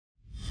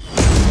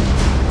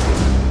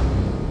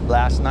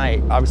last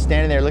night. I was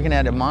standing there looking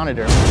at a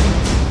monitor.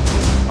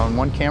 On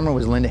one camera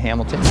was Linda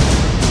Hamilton,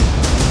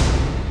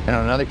 and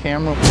on another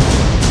camera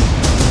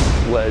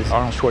was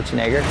Arnold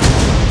Schwarzenegger.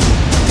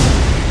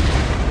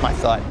 I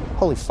thought,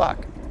 holy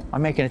fuck,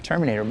 I'm making a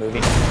Terminator movie.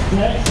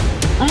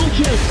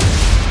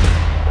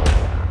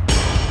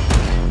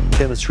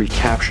 Let's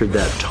recapture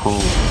that tone.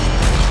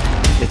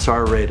 It's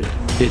R-rated,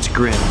 it's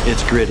grim,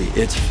 it's gritty,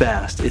 it's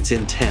fast, it's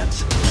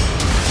intense.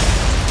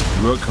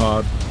 Work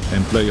hard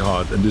and play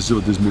hard, and this is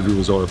what this movie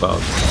was all about.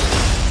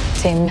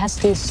 Tim has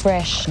this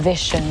fresh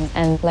vision,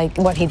 and like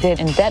what he did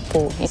in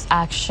Deadpool, his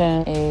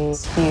action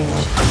is huge.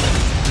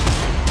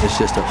 It's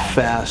just a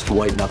fast,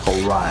 white-knuckle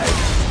ride.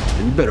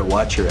 And you better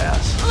watch your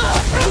ass.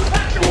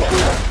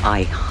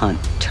 I hunt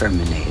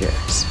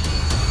Terminators.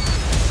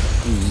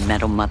 You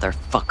metal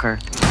motherfucker.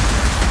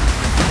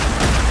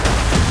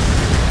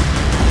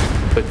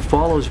 It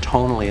follows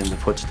tonally in the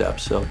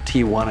footsteps of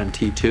T1 and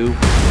T2.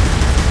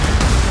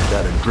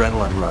 That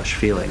adrenaline rush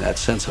feeling, that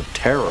sense of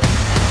terror.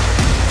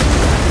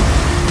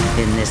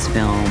 In this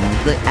film,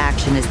 the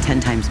action is 10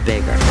 times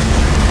bigger.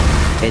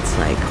 It's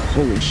like,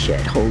 holy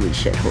shit, holy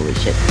shit, holy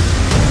shit.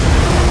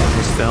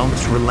 This film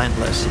is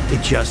relentless.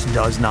 It just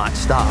does not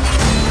stop.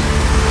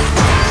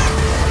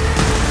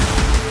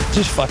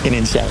 Just fucking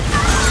insane.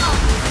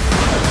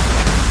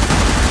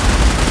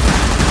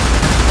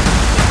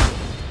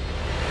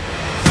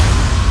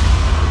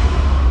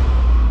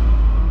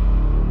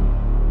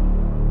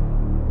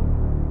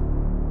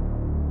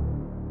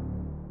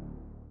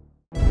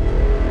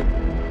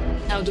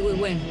 How do we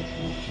win?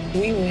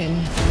 We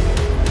win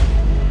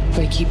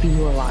by keeping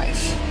you alive.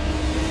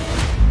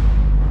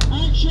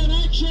 Action,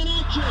 action,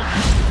 action!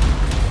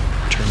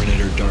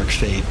 Terminator Dark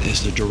Fate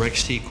is the direct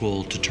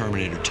sequel to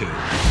Terminator 2.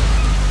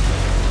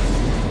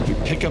 We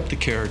pick up the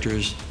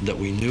characters that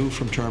we knew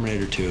from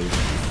Terminator 2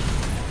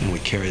 and we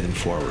carry them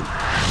forward.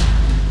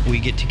 We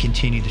get to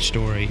continue the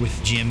story with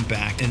Jim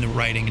back in the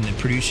writing and the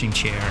producing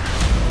chair.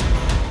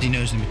 He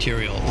knows the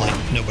material like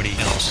nobody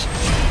else.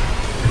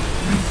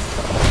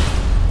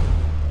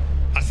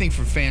 I think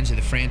for fans of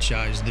the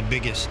franchise, the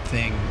biggest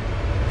thing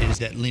is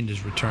that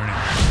Linda's returning.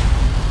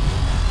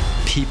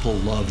 People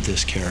love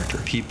this character.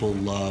 People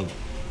love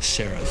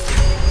Sarah.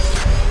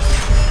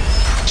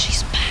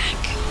 She's back.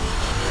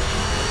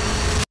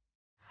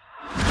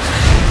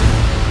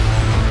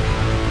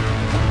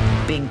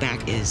 Being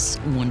back is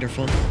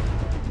wonderful.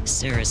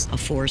 Sarah's a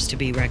force to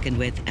be reckoned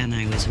with, and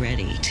I was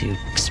ready to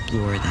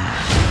explore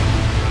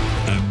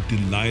that. I'm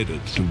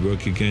delighted to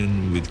work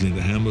again with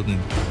Linda Hamilton,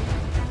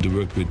 to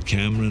work with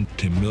Cameron,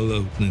 Tim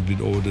Miller, and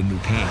with all the new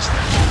cast.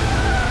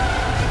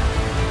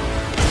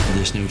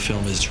 This new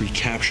film has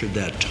recaptured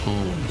that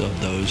tone of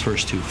those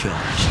first two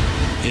films.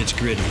 It's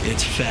gritty,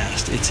 it's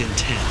fast, it's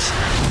intense.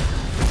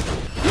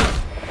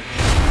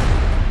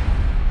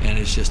 And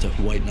it's just a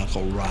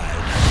white-knuckle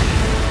ride.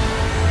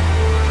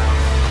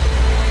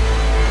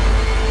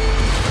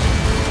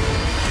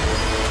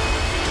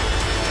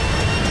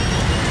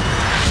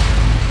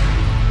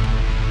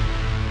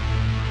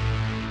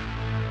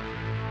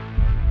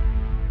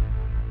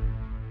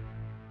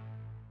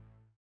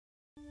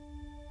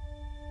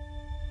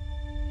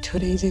 Two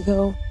days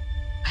ago,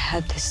 I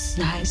had this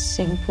nice,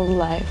 simple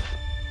life.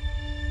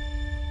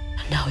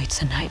 And now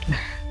it's a nightmare.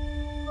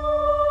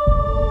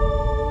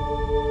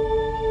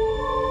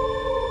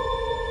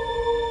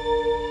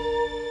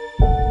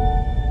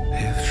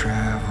 If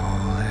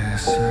travel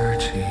is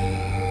searching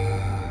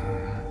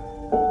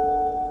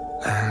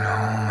and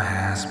home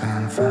has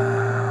been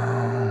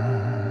found,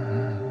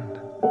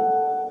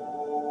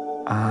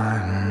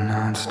 I'm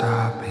not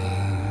stopping.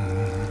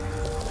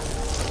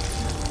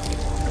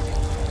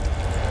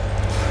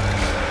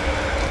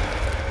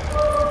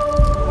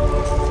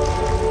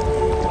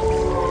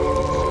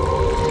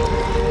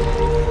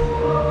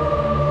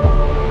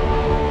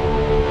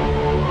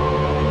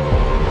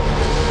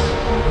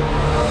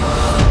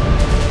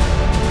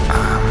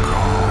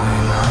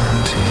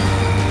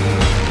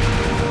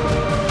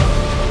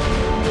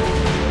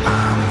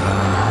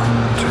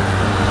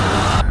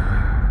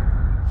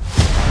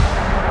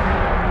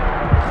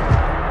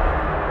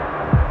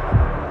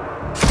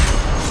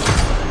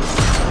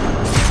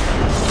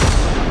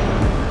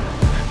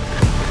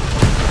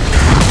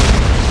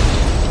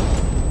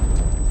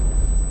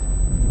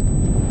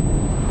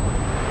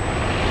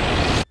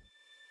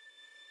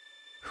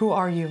 Who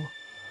are you?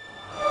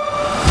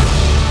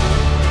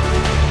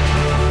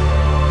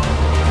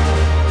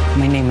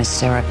 My name is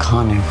Sarah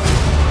Connor.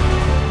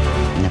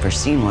 Never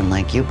seen one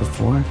like you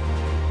before.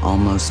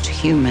 Almost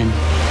human.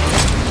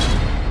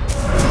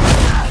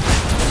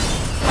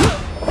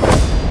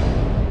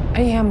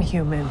 I am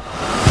human.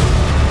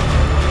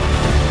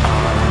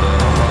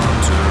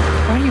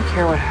 Why do you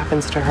care what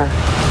happens to her?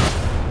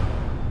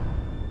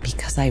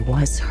 Because I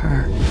was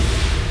her.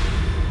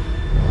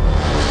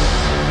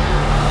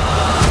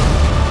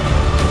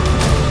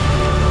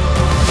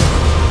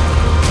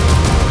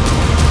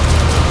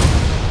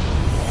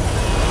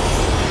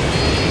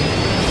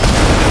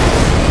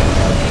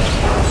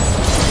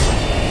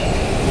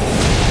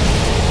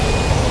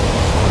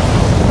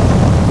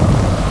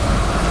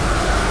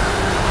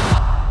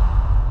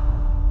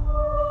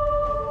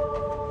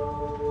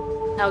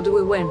 How do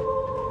we win?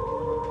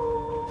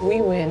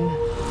 We win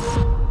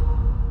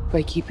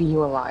by keeping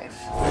you alive.